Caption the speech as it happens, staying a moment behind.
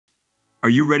Are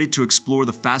you ready to explore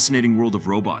the fascinating world of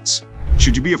robots?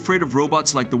 Should you be afraid of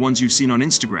robots like the ones you've seen on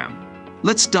Instagram?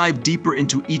 Let's dive deeper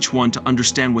into each one to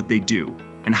understand what they do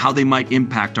and how they might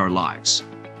impact our lives.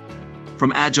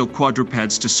 From agile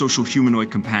quadrupeds to social humanoid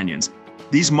companions,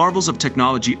 these marvels of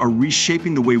technology are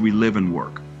reshaping the way we live and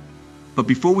work. But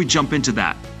before we jump into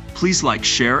that, please like,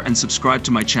 share, and subscribe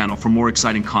to my channel for more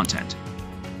exciting content.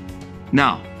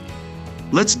 Now,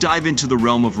 let's dive into the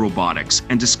realm of robotics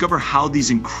and discover how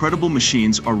these incredible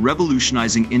machines are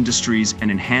revolutionizing industries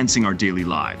and enhancing our daily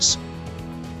lives.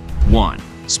 1.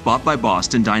 Spot by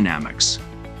Boston Dynamics.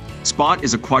 Spot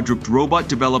is a quadruped robot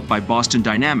developed by Boston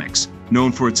Dynamics,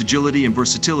 known for its agility and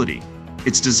versatility.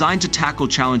 It's designed to tackle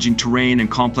challenging terrain and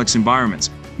complex environments,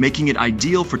 making it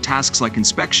ideal for tasks like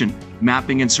inspection,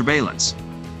 mapping, and surveillance.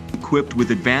 Equipped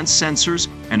with advanced sensors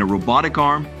and a robotic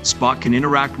arm, Spot can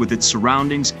interact with its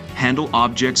surroundings, handle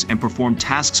objects, and perform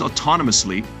tasks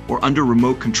autonomously or under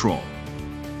remote control.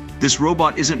 This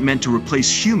robot isn't meant to replace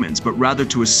humans, but rather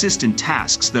to assist in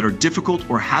tasks that are difficult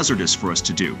or hazardous for us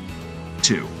to do.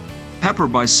 2. Pepper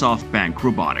by SoftBank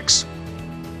Robotics.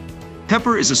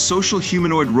 Pepper is a social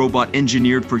humanoid robot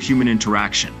engineered for human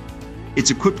interaction. It's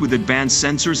equipped with advanced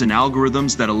sensors and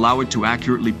algorithms that allow it to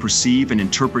accurately perceive and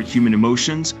interpret human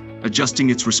emotions, adjusting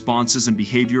its responses and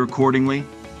behavior accordingly.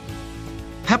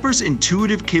 Pepper's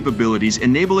intuitive capabilities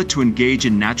enable it to engage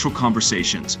in natural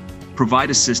conversations, provide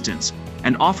assistance,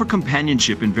 and offer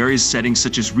companionship in various settings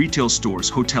such as retail stores,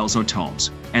 hotels,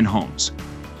 and homes.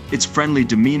 Its friendly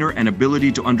demeanor and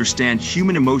ability to understand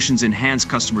human emotions enhance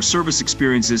customer service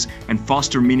experiences and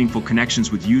foster meaningful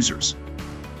connections with users.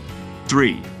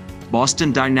 3.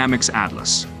 Boston Dynamics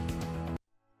Atlas.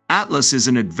 Atlas is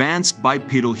an advanced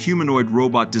bipedal humanoid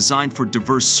robot designed for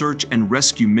diverse search and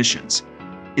rescue missions.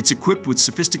 It's equipped with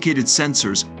sophisticated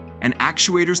sensors and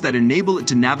actuators that enable it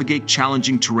to navigate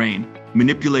challenging terrain,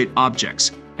 manipulate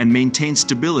objects, and maintain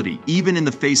stability even in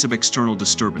the face of external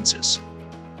disturbances.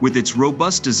 With its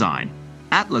robust design,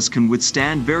 Atlas can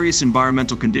withstand various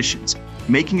environmental conditions,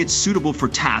 making it suitable for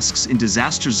tasks in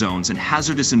disaster zones and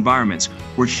hazardous environments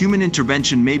where human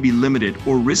intervention may be limited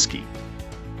or risky.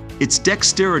 Its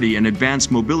dexterity and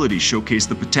advanced mobility showcase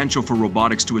the potential for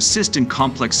robotics to assist in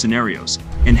complex scenarios,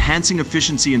 enhancing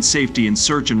efficiency and safety in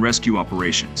search and rescue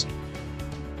operations.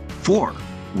 4.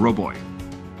 Roboy.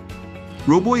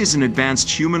 Roboy is an advanced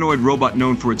humanoid robot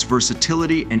known for its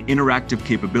versatility and interactive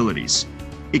capabilities.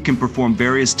 It can perform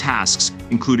various tasks,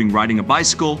 including riding a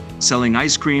bicycle, selling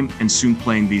ice cream, and soon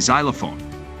playing the xylophone.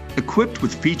 Equipped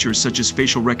with features such as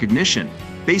facial recognition,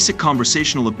 basic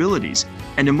conversational abilities,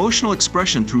 and emotional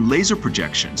expression through laser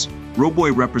projections,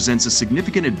 Roboy represents a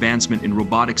significant advancement in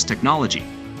robotics technology.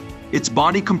 Its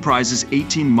body comprises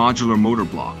 18 modular motor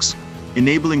blocks,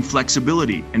 enabling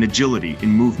flexibility and agility in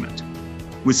movement.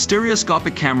 With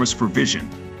stereoscopic cameras for vision,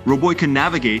 Roboy can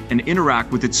navigate and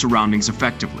interact with its surroundings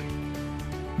effectively.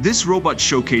 This robot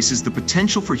showcases the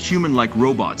potential for human-like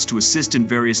robots to assist in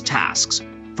various tasks,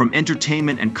 from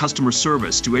entertainment and customer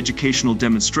service to educational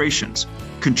demonstrations,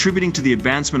 contributing to the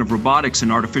advancement of robotics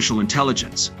and artificial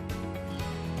intelligence.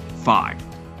 5.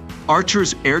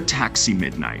 Archer's Air Taxi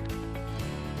Midnight.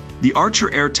 The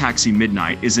Archer Air Taxi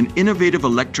Midnight is an innovative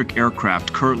electric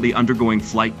aircraft currently undergoing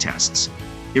flight tests.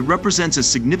 It represents a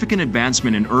significant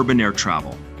advancement in urban air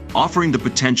travel, offering the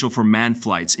potential for manned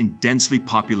flights in densely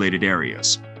populated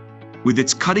areas. With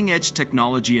its cutting-edge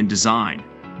technology and design,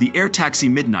 the Air Taxi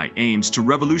Midnight aims to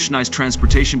revolutionize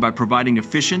transportation by providing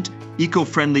efficient,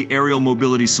 eco-friendly aerial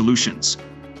mobility solutions.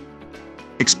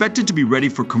 Expected to be ready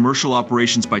for commercial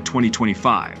operations by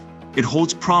 2025, it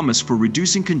holds promise for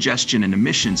reducing congestion and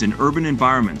emissions in urban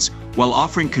environments while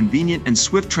offering convenient and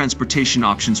swift transportation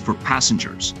options for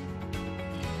passengers.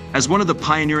 As one of the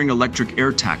pioneering electric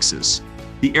air taxis,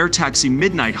 the Air Taxi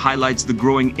Midnight highlights the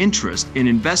growing interest in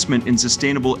investment in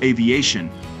sustainable aviation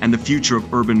and the future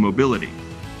of urban mobility.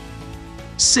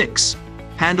 6.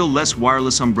 Handle-less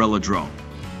wireless umbrella drone.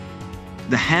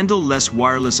 The Handle-less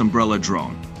wireless umbrella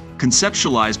drone,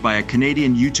 conceptualized by a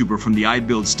Canadian YouTuber from the I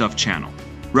Build Stuff channel,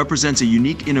 represents a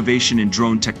unique innovation in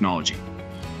drone technology.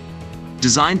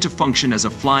 Designed to function as a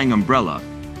flying umbrella,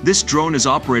 this drone is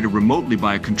operated remotely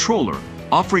by a controller,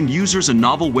 offering users a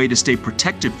novel way to stay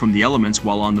protected from the elements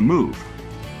while on the move.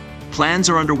 Plans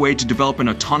are underway to develop an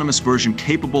autonomous version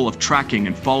capable of tracking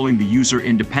and following the user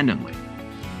independently.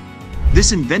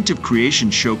 This inventive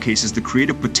creation showcases the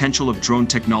creative potential of drone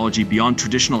technology beyond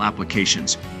traditional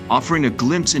applications, offering a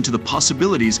glimpse into the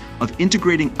possibilities of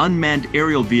integrating unmanned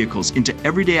aerial vehicles into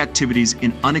everyday activities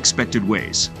in unexpected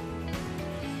ways.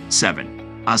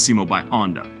 7. Asimo by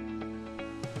Honda.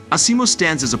 Asimo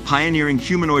stands as a pioneering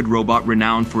humanoid robot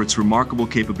renowned for its remarkable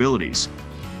capabilities.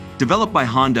 Developed by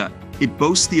Honda, it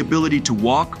boasts the ability to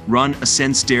walk, run,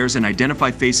 ascend stairs, and identify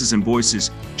faces and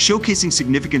voices, showcasing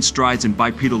significant strides in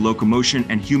bipedal locomotion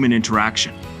and human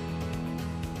interaction.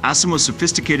 Asimo's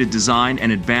sophisticated design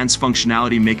and advanced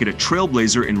functionality make it a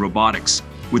trailblazer in robotics,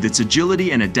 with its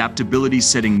agility and adaptability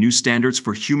setting new standards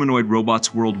for humanoid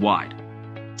robots worldwide.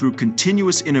 Through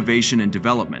continuous innovation and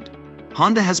development,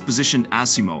 Honda has positioned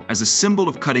Asimo as a symbol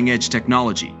of cutting-edge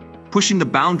technology, pushing the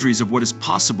boundaries of what is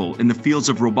possible in the fields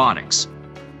of robotics.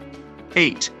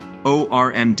 8.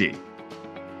 ORMD.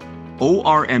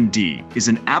 ORMD is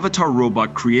an avatar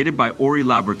robot created by Ori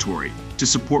Laboratory to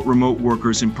support remote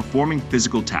workers in performing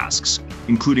physical tasks,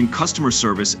 including customer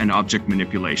service and object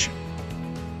manipulation.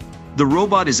 The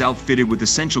robot is outfitted with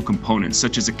essential components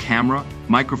such as a camera,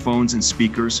 microphones, and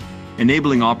speakers,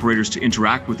 enabling operators to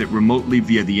interact with it remotely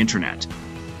via the internet.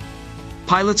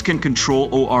 Pilots can control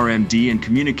ORMD and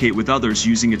communicate with others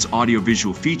using its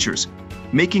audio-visual features,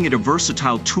 making it a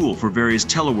versatile tool for various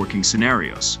teleworking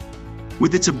scenarios.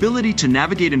 With its ability to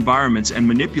navigate environments and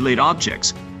manipulate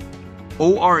objects,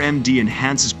 ORMD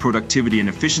enhances productivity and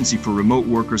efficiency for remote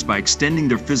workers by extending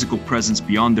their physical presence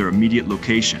beyond their immediate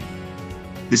location.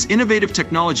 This innovative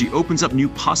technology opens up new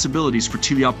possibilities for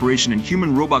teleoperation and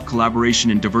human-robot collaboration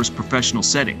in diverse professional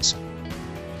settings.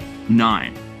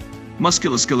 9.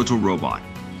 Musculoskeletal Robot.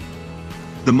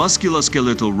 The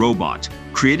Musculoskeletal Robot,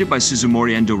 created by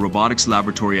Suzumori Endo Robotics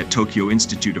Laboratory at Tokyo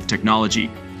Institute of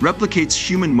Technology, replicates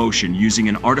human motion using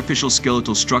an artificial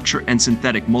skeletal structure and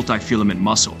synthetic multi-filament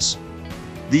muscles.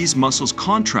 These muscles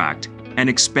contract and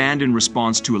expand in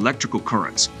response to electrical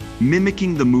currents,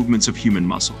 mimicking the movements of human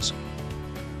muscles.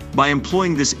 By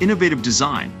employing this innovative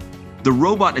design, the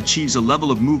robot achieves a level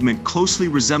of movement closely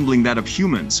resembling that of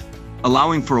humans,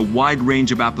 allowing for a wide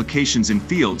range of applications in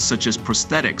fields such as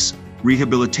prosthetics,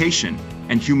 rehabilitation,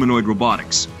 and humanoid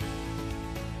robotics.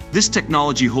 This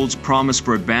technology holds promise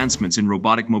for advancements in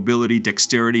robotic mobility,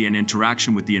 dexterity, and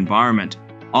interaction with the environment,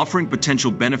 offering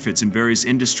potential benefits in various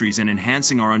industries and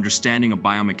enhancing our understanding of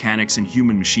biomechanics and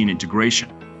human-machine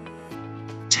integration.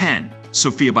 10.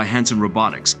 Sophia by Hanson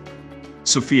Robotics.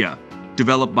 Sophia,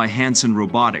 developed by Hanson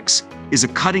Robotics, is a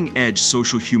cutting-edge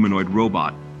social humanoid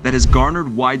robot that has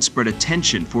garnered widespread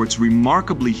attention for its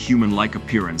remarkably human-like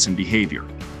appearance and behavior.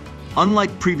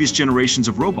 Unlike previous generations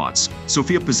of robots,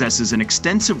 Sophia possesses an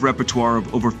extensive repertoire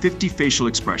of over 50 facial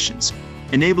expressions,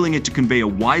 enabling it to convey a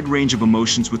wide range of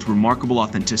emotions with remarkable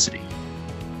authenticity.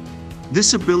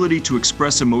 This ability to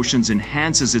express emotions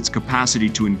enhances its capacity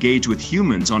to engage with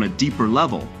humans on a deeper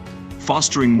level,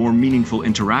 fostering more meaningful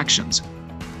interactions.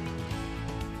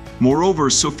 Moreover,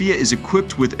 Sophia is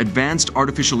equipped with advanced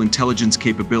artificial intelligence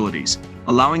capabilities,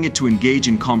 allowing it to engage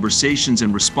in conversations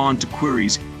and respond to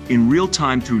queries in real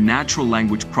time through natural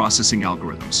language processing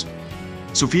algorithms.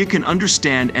 Sophia can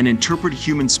understand and interpret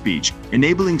human speech,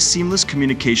 enabling seamless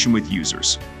communication with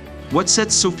users. What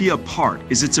sets Sophia apart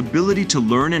is its ability to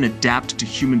learn and adapt to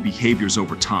human behaviors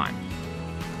over time.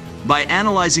 By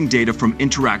analyzing data from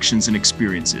interactions and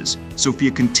experiences, Sophia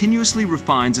continuously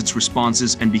refines its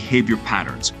responses and behavior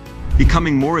patterns,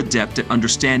 becoming more adept at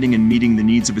understanding and meeting the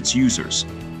needs of its users.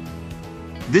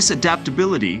 This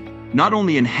adaptability not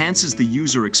only enhances the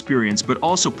user experience but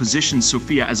also positions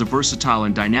Sophia as a versatile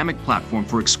and dynamic platform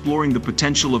for exploring the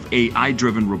potential of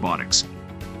AI-driven robotics.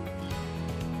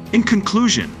 In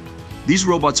conclusion, these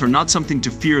robots are not something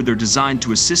to fear. They're designed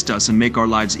to assist us and make our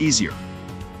lives easier.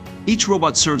 Each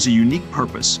robot serves a unique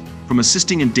purpose, from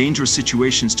assisting in dangerous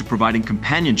situations to providing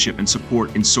companionship and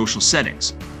support in social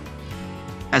settings.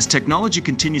 As technology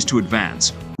continues to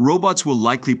advance, robots will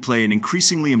likely play an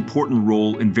increasingly important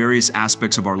role in various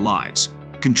aspects of our lives,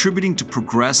 contributing to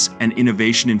progress and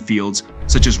innovation in fields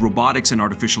such as robotics and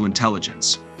artificial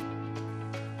intelligence.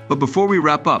 But before we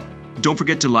wrap up, don't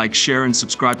forget to like, share, and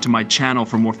subscribe to my channel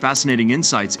for more fascinating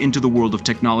insights into the world of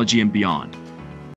technology and beyond.